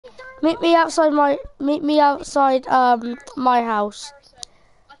Meet me outside my my house.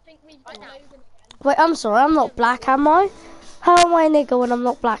 I think we've got Logan again. Wait, I'm sorry, I'm not black, am I? How am I a nigger when I'm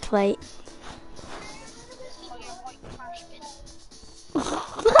not black, mate? Oh, you're white trash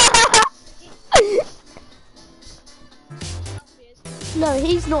bin. No,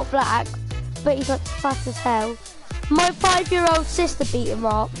 he's not black, but he's like fat as hell. My 5-year-old sister beat him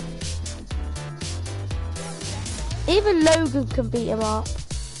up. Even Logan can beat him up.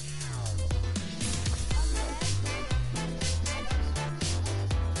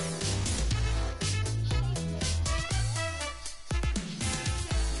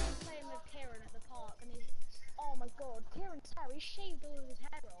 Playing with Kieran at the park, and oh my god, Kieran's hair, he shaved all of his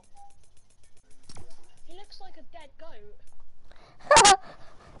hair off. He looks like a dead goat.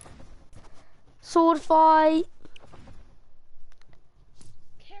 Sword fight.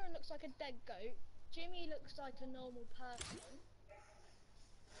 Kieran looks like a dead goat. Jimmy looks like a normal person.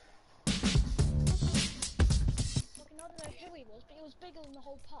 Fucking, I don't know who he was, but he was bigger than the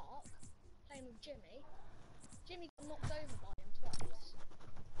whole park. Playing with Jimmy. Jimmy got knocked over by him twice.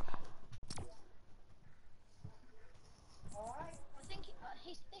 I think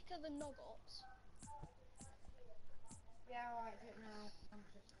he's thicker than Noggots. Yeah, right, now.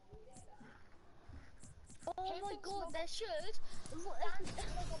 Oh my god, they should.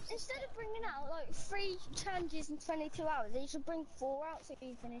 Instead of bringing out like 3 challenges in 22 hours, they should bring 4 out so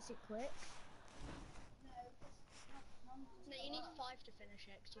you finish it quick. No, you need 5 to finish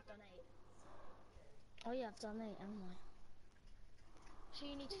it because you've done 8. Oh yeah, I've done 8, haven't I? So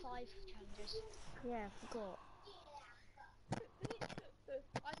you need 5 challenges. Yeah, I forgot.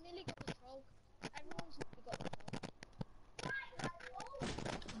 I've nearly got the frog. Everyone's nearly got the frog.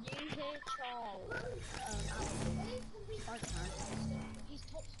 You hear Charles? I can't.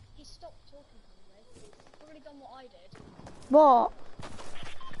 He stopped talking probably. Probably done what I did. What?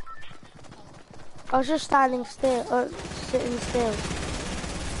 I was just standing still, sitting still.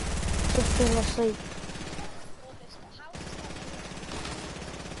 Just being asleep.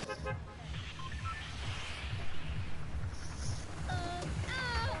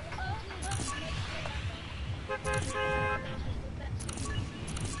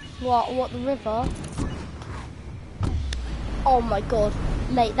 What, the river? Oh my god,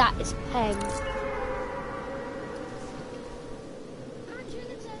 mate, that is pain.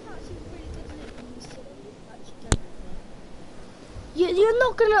 You're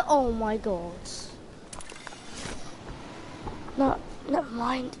not gonna, oh my god. No, never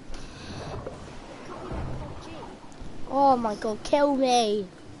mind. Oh my god, kill me.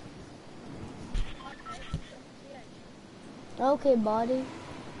 Okay, buddy.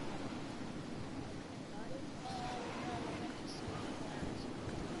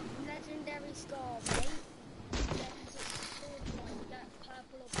 Legendary scar, mate. That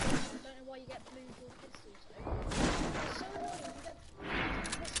purple or blue. I don't know why you get blue dual pistols though. It's so annoying, you get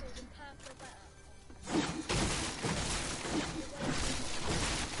pistols and purple better.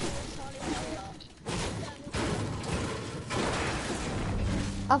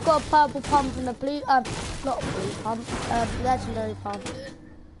 I've got a purple pump and a blue, not a blue pump, legendary pump.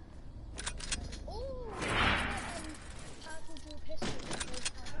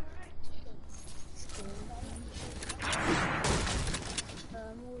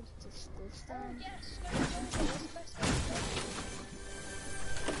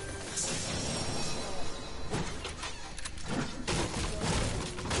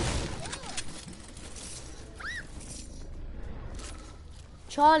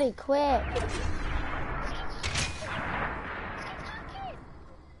 Charlie, quick.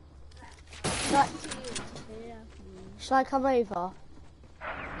 Shall I come over? No,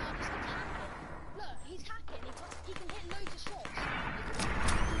 he's hacking. Look, he can hit loads of shots.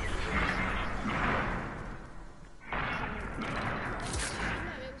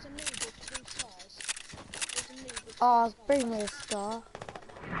 No, it was a noob with 2 stars. It was a noob with 2 Oh, stars. bring me a star.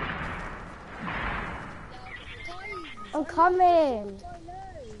 I'm coming.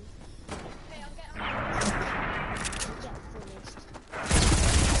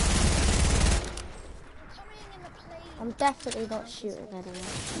 I'm definitely not shooting anyone.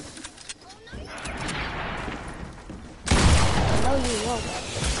 No, you won't.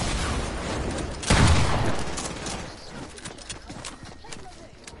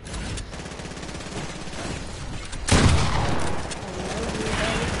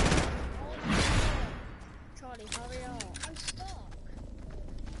 Charlie, hurry up. I'm stuck.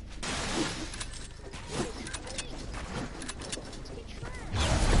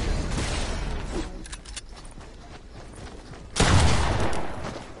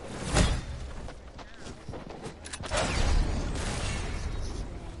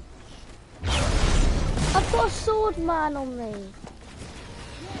 got a sword man on me.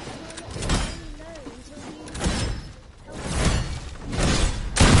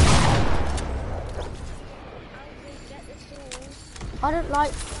 I don't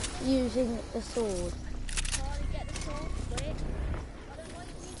like using the sword. Charlie, get the sword, quick. I don't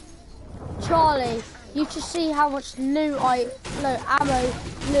like using this sword. Charlie, you should see how much loot ammo,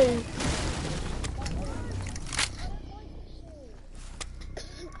 loot.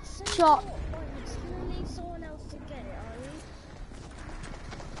 Shot. Just gonna need someone else to get it, are you?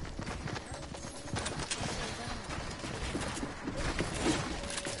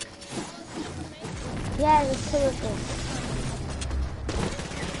 Yeah, there's two of them.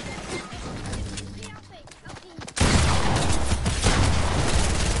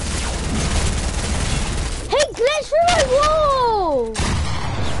 He glitched through my wall!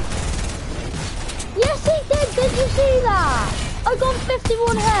 Yes, he did. Did you see that? I got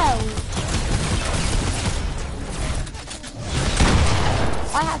 51 health.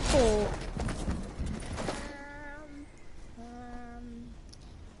 I had 4.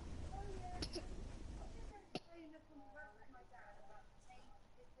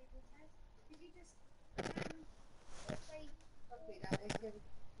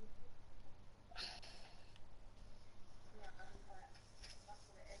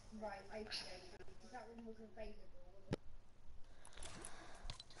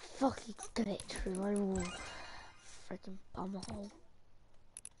 Fucking glitch through my wall. Freaking bumhole.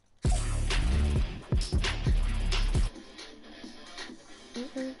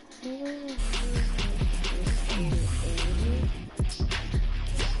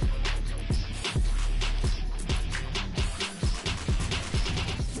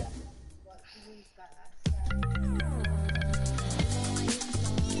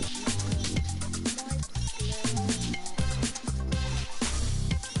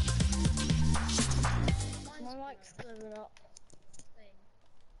 My mic's blowing up.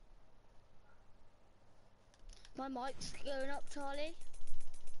 My mic's going up, Charlie.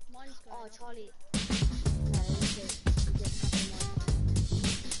 Mine's going Oh, up. Charlie. No, he didn't have the mic.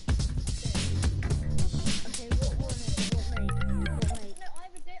 Okay, what mate?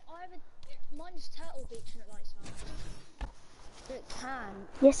 No, mine's Turtle Beach and it lights up. It can.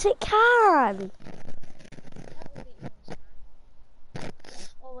 Yes, it can. Turtle Beach ones can.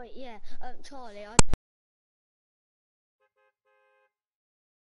 Oh wait, yeah. Charlie, I.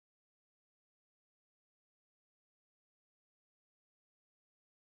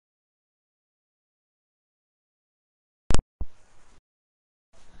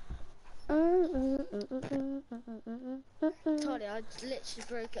 Charlie, I literally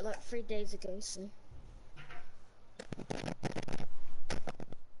broke it like 3 days ago, so.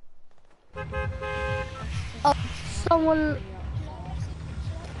 Oh, someone.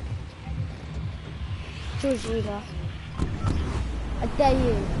 Georgina. I dare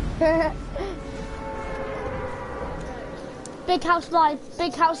you. Big house mine.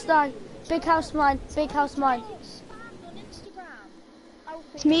 Big house mine. Big house mine. Big house mine. Spammed on Instagram.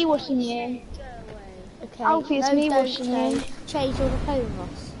 It's me watching you. Go away. Okay. Alfie, it's me don't watching Chase. you. Chase all the phone of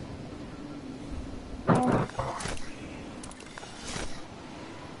us.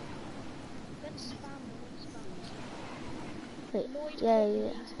 Let's spam them. Let's spam them. Wait, Lloyd yeah.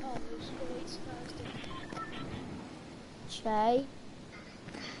 Lloyd's first in. Shay,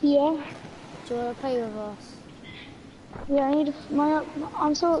 Yeah. do you want to play with us? Yeah, I need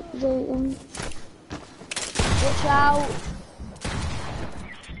I'm so updating. Watch out.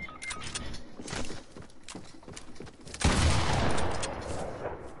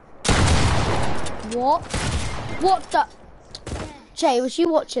 What? What the? Jay, was you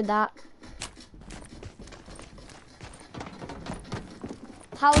watching that?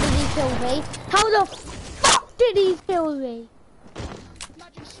 How did he kill me? How the fuck did he kill me?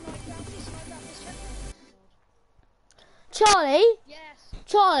 Imagine snipe down this check. Charlie? Yes.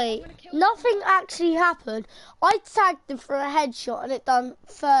 Charlie, nothing actually happened. I tagged him for a headshot and it done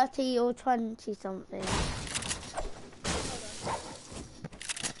 30 or 20 something.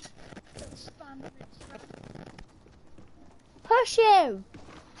 Let's spam them. Push him!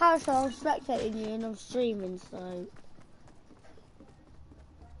 Harrison, I'm spectating you and I'm streaming, so...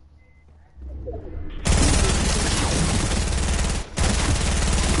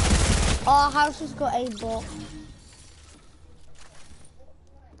 Oh, Harrison's got a bot.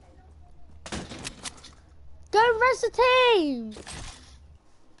 Go rest the team!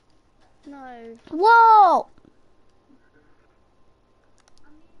 No. Whoa!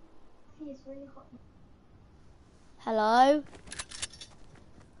 Hello?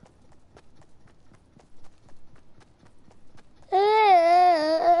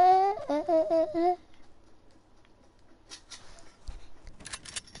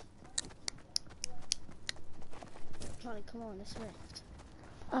 on, it's Rift.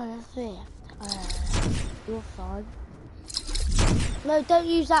 Oh, that's it. You're fine. No, don't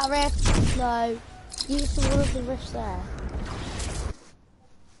use that rift. No. Use one of the rifts there.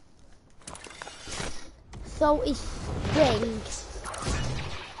 Salty Springs.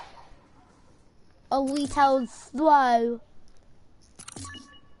 Oh, we tell slow.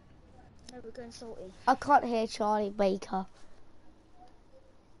 No, we're going salty. I can't hear Charlie Baker.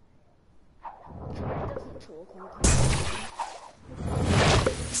 Charlie doesn't talk on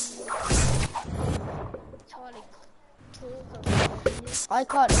Charlie talk on I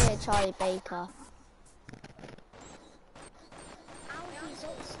can't hear Charlie Baker. Alfie's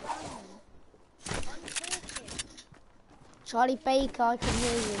all spamming. I'm talking. Charlie Baker, I can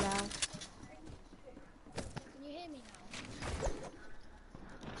hear you now. Can you hear me now?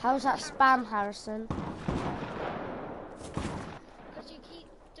 How's that spam, Harrison? Because you keep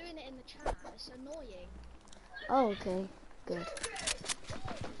doing it in the chat. It's annoying. Oh, okay. Good.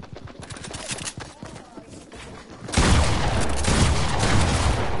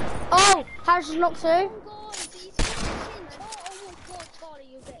 Oh! Harrison knocked through. Oh god, he's getting oh my god, Charlie,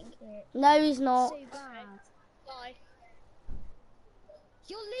 you're getting kicked. No, he's not. So bad. Bye.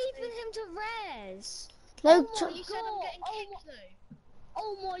 You're leaving him to res. No, Oh my You said I'm God, getting kicked though.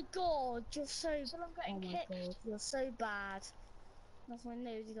 Oh my god, you're so. So I'm getting Oh my kicked. god, you're so bad. That's why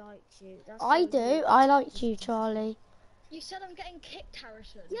nobody likes you. That's I so do. rude. I like you, Charlie. You said I'm getting kicked,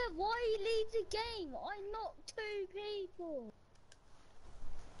 Harrison. Yeah, why you leave the game? I knocked 2 people.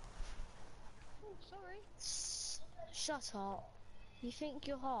 Oh, sorry. Shut up. You think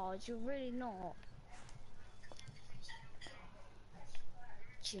you're hard, you're really not.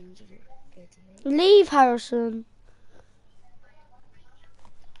 Ginger idiot. Leave, Harrison.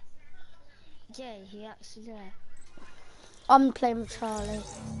 Yeah, he actually there. I'm playing with Charlie.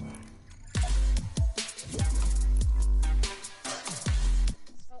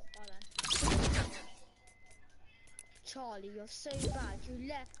 Oh, bye then. Charlie, you're so bad. You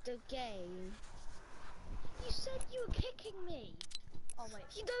left the game. You said you were kicking me. Oh wait.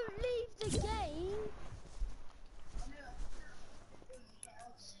 You don't leave the game.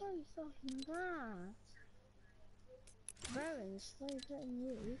 So fucking bad. Baron's so getting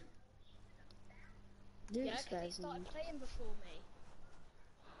you. Yeah, because he started playing before me.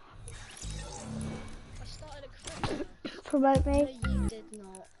 I started at Christmas. Promote No, me. you did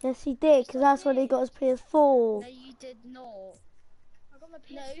not. Yes, he did, because that's when he got his PS4. No, you did not. I got my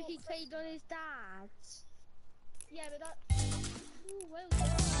PS4. No, he for played on Christmas. his dad's. Yeah, but that. Ooh, well done.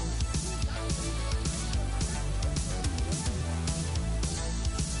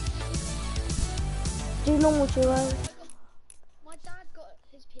 Do normal duo. My dad got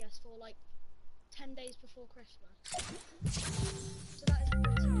his PS4 like 10 days before Christmas. So that is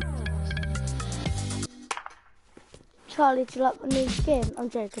pretty good. Charlie, do you like my new skin? I'm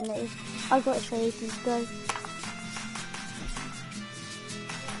joking, it is. I got it ages ago.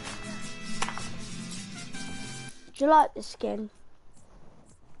 Do you like the skin?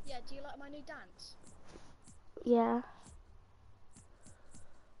 Yeah, do you like my new dance? Yeah.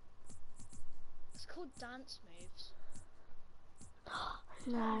 It's called Dance Moves.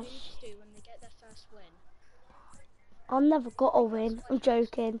 No. Moves do when they get their first win. I've never got a win. I'm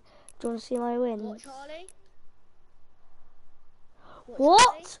joking. Do you want to see my What, wins? Charlie?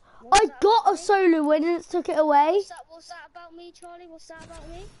 What? What's I that got about a solo win and it took it away. What's that about me, Charlie? What's that about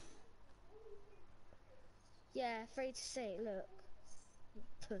me? Yeah, afraid to say it, look.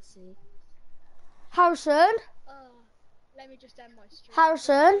 Pussy. Harrison? Let me just end my stream.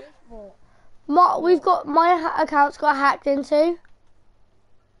 Harrison? What? We've got my account's got hacked into.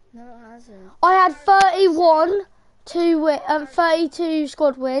 No, it hasn't. I had 31, 32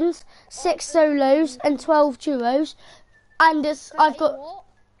 squad wins, 6 solos and 12 duos. And I've got... What?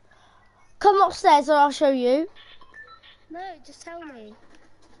 Come upstairs and I'll show you. No, just tell me.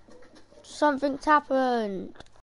 Something's happened.